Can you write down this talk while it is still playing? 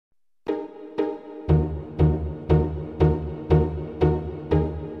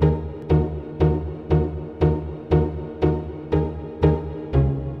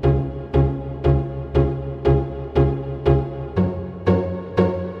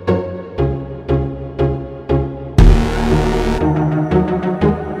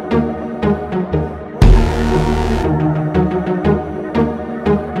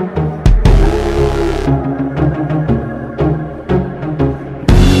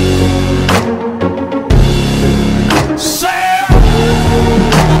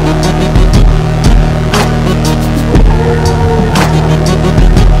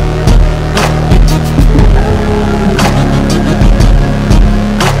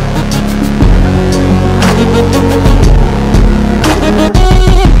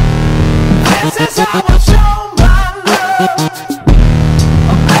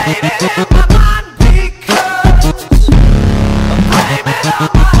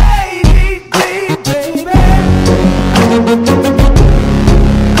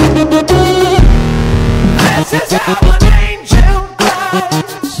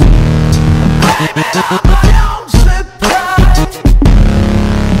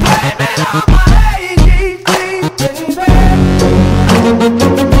out my ADD, baby.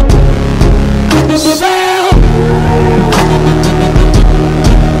 Sail.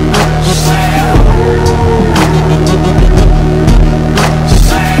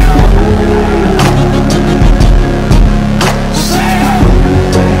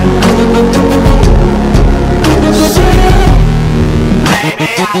 Maybe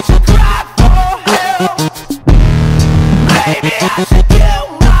I should cry for help. Maybe I should kill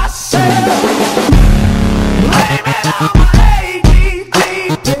myself. Blame it on my ADD, baby.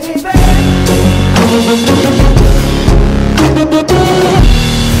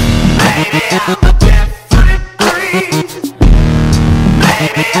 Maybe I'm a different breed.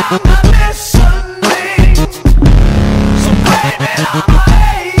 Maybe I'm not listening. So blame it on my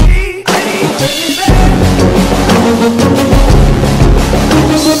ADD, baby.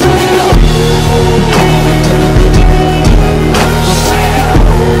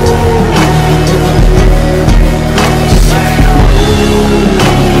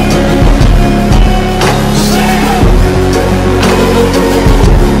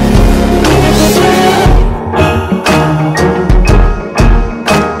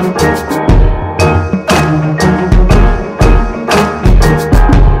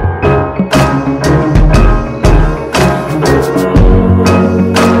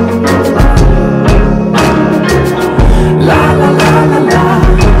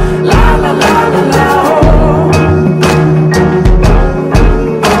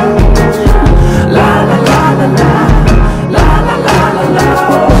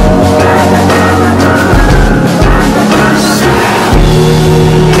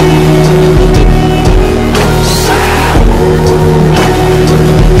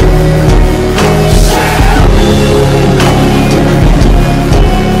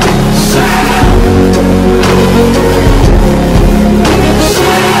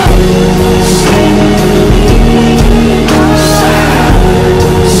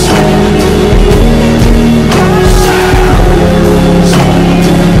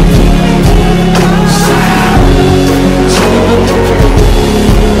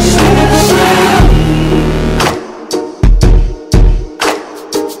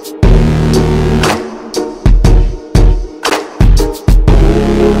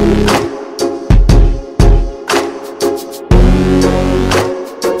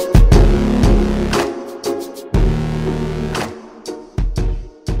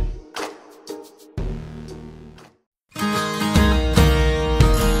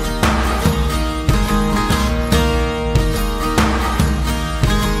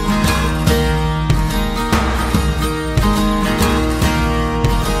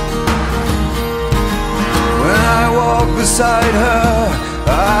 Beside her,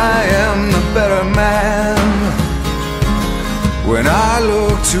 I am the better man. When I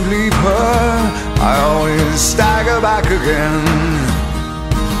look to leave her, I always stagger back again.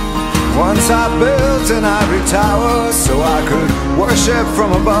 Once I built an ivory tower so I could worship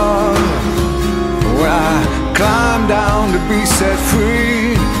from above. When I climbed down to be set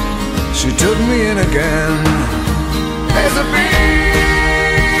free, she took me in again. There's a big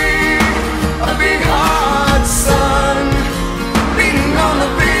hard sun beating on the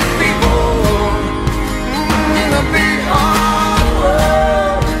big people in a big hard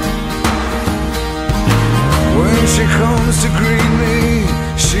world. When she comes to greet me,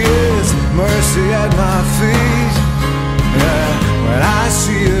 she is mercy at my feet. Yeah, when I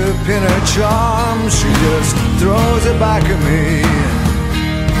see her pin her charm, she just throws it back at me.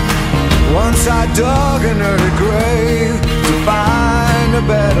 Once I dug an early grave to find a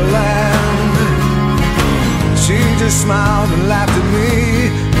better land. She just smiled and laughed at me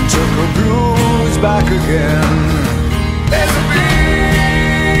and took her blues back again. There's a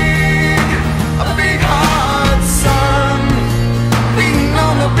big hard sun beating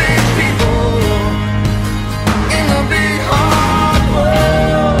on the big people in a big hard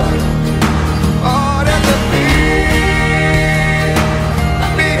world. Oh, there's a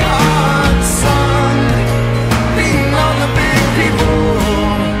big hard sun beating on the big people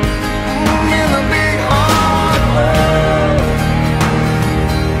in a big hard world.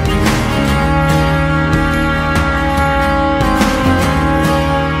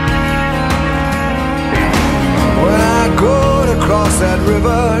 When I go to cross that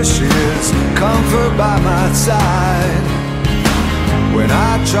river, she is comfort by my side. When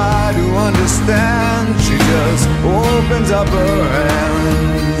I try to understand, she just opens up her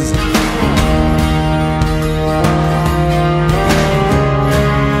hand.